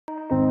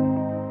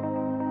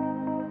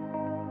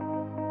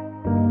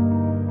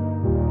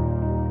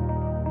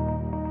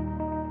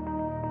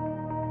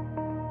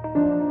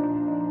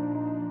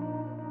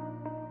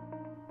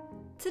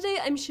Today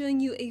I'm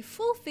showing you a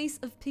full face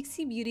of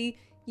Pixi Beauty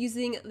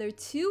using their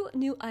 2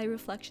 new eye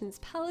reflections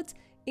palettes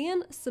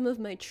and some of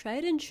my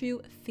tried and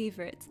true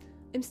favorites.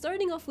 I'm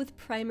starting off with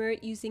primer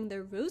using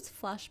their Rose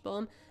Flash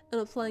Balm and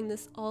applying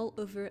this all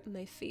over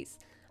my face.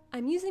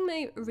 I'm using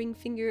my ring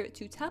finger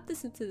to tap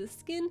this into the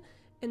skin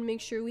and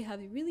make sure we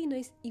have a really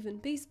nice even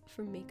base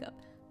for makeup.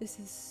 This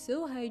is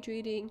so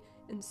hydrating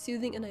and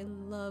soothing, and I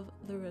love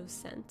the rose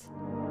scent.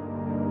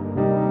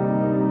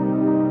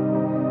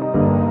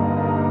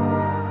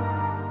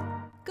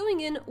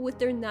 Going in with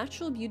their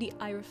Natural Beauty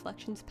Eye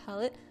Reflections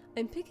palette,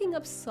 I'm picking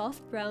up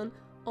soft brown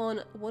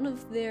on one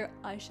of their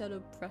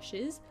eyeshadow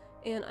brushes,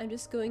 and I'm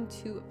just going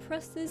to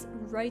press this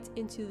right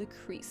into the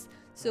crease.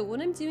 So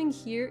what I'm doing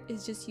here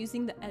is just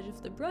using the edge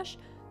of the brush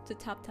to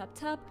tap, tap,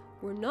 tap.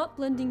 We're not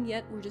blending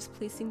yet, we're just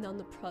placing down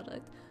the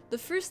product. The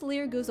first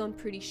layer goes on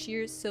pretty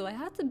sheer, so I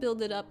had to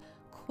build it up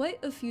quite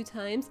a few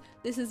times.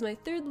 This is my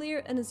 3rd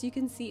layer, and as you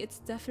can see, it's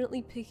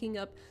definitely picking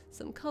up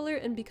some color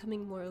and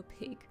becoming more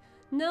opaque.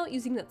 Now,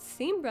 using that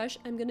same brush,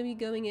 I'm going to be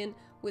going in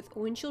with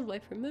windshield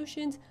wiper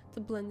motions to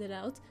blend it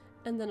out,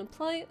 and then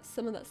apply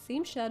some of that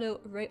same shadow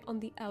right on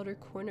the outer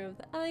corner of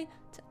the eye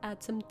to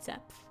add some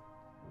depth.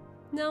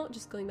 Now,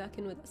 just going back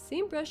in with the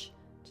same brush,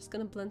 just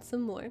going to blend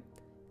some more.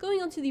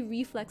 Going on to the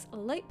Reflex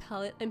Light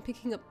palette, I'm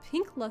picking up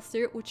Pink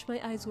Lustre, which my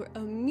eyes were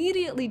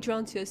immediately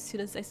drawn to as soon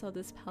as I saw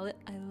this palette.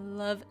 I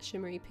love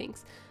shimmery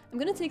pinks. I'm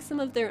going to take some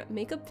of their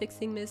makeup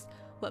fixing mist,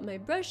 wet my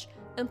brush,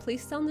 and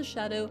place down the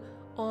shadow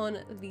on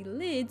the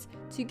lids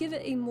to give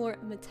it a more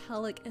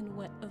metallic and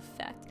wet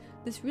effect.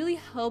 This really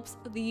helps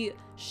the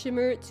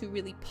shimmer to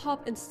really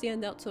pop and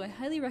stand out, so I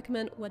highly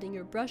recommend wetting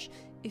your brush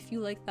if you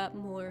like that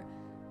more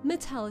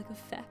metallic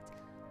effect.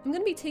 I'm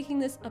going to be taking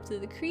this up to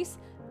the crease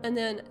and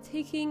then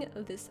taking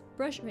this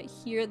brush right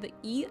here, the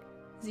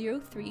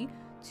E03,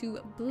 to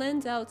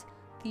blend out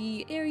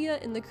the area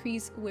in the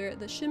crease where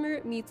the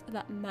shimmer meets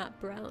that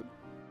matte brown.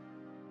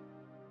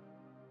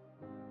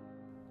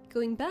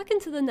 Going back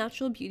into the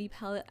Natural Beauty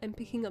palette, I'm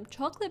picking up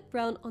chocolate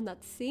brown on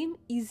that same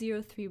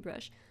E03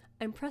 brush.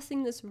 I'm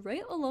pressing this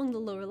right along the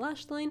lower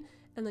lash line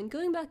and then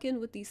going back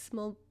in with these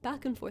small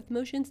back and forth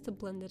motions to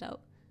blend it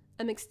out.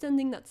 I'm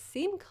extending that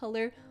same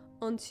color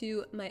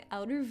onto my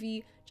outer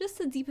V just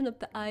to deepen up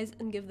the eyes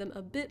and give them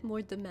a bit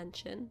more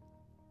dimension.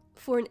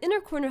 For an inner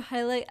corner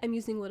highlight, I'm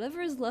using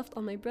whatever is left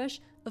on my brush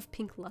of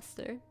Pink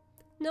Lustre.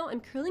 Now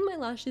I'm curling my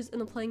lashes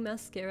and applying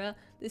mascara.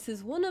 This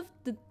is one of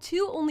the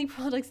 2 only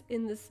products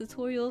in this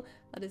tutorial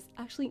that is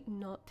actually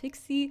not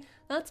Pixi.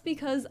 That's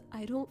because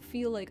I don't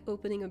feel like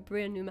opening a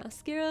brand new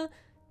mascara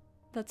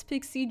that's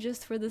Pixi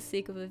just for the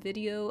sake of a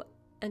video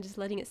and just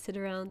letting it sit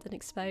around and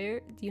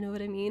expire. Do you know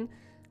what I mean?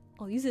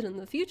 I'll use it in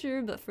the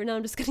future, but for now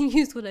I'm just gonna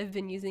use what I've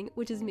been using,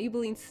 which is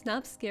Maybelline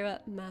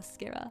Snapscara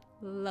Mascara.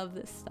 Love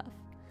this stuff.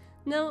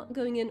 Now,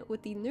 going in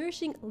with the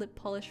Nourishing Lip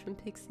Polish from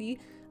Pixi,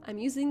 I'm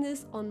using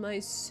this on my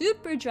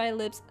super dry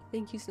lips.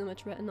 Thank you so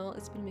much, Retinol.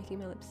 It's been making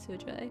my lips so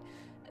dry.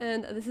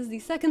 And this is the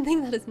second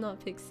thing that is not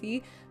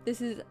Pixi.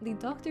 This is the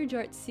Dr.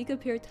 Jart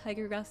Cicapair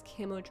Tiger Grass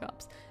Camo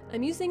Drops.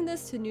 I'm using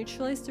this to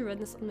neutralize the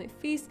redness on my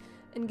face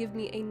and give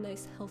me a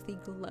nice healthy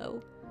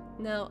glow.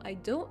 Now, I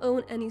don't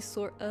own any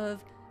sort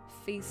of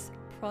face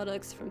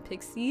products from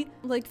Pixi,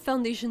 like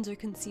foundations or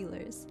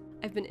concealers.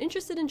 I've been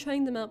interested in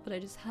trying them out, but I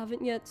just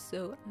haven't yet,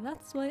 so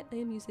that's why I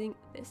am using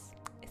this.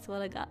 It's what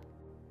I got.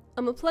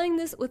 I'm applying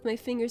this with my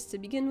fingers to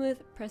begin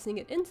with, pressing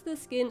it into the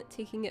skin,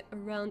 taking it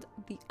around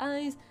the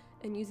eyes,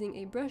 and using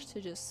a brush to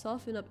just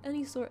soften up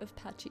any sort of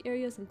patchy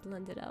areas and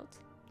blend it out.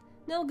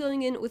 Now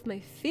going in with my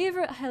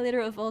favorite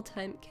highlighter of all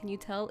time. Can you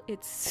tell?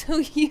 It's so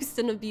used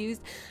and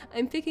abused.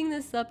 I'm picking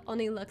this up on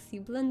a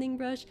Luxie blending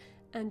brush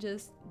and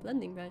just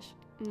blending brush.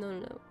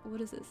 No, what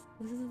is this?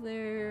 This is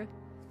their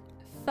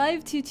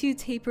 522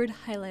 tapered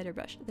highlighter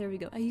brush. There we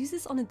go. I use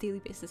this on a daily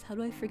basis. How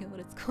do I forget what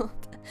it's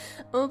called?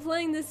 I'm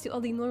applying this to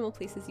all the normal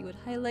places you would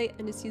highlight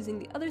and just using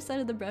the other side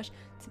of the brush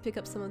to pick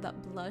up some of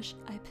that blush.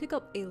 I pick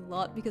up a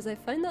lot because I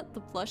find that the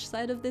blush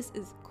side of this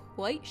is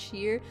quite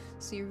sheer,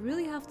 so you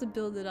really have to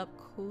build it up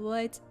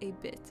quite a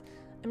bit.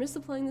 I'm just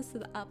applying this to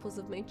the apples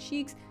of my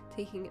cheeks,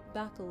 taking it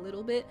back a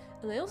little bit,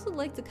 and I also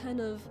like to kind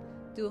of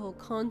do a whole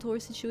contour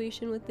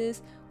situation with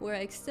this where I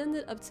extend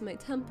it up to my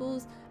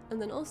temples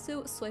and then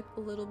also swipe a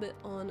little bit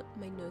on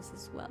my nose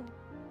as well.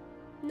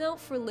 Now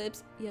for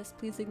lips, yes,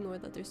 please ignore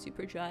that they're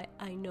super dry.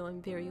 I know,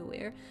 I'm very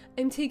aware.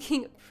 I'm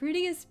taking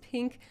Prettiest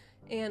Pink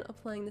and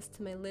applying this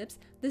to my lips.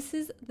 This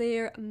is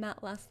their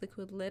MatteLast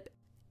Liquid Lip.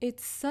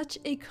 It's such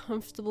a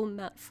comfortable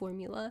matte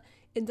formula.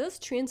 It does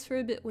transfer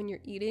a bit when you're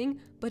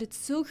eating, but it's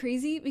so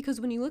crazy because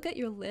when you look at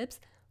your lips,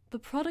 the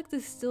product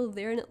is still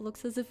there and it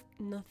looks as if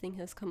nothing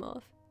has come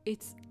off.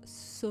 It's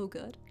so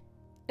good.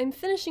 I'm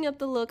finishing up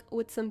the look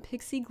with some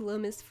Pixi Glow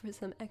Mist for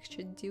some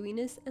extra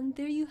dewiness, and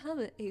there you have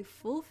it, a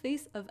full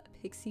face of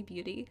Pixi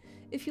Beauty.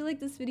 If you like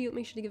this video,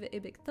 make sure to give it a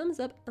big thumbs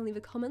up and leave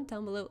a comment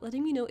down below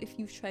letting me know if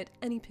you've tried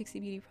any Pixi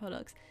Beauty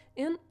products,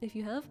 and if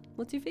you have,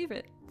 what's your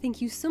favorite?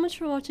 Thank you so much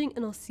for watching,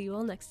 and I'll see you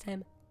all next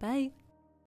time. Bye!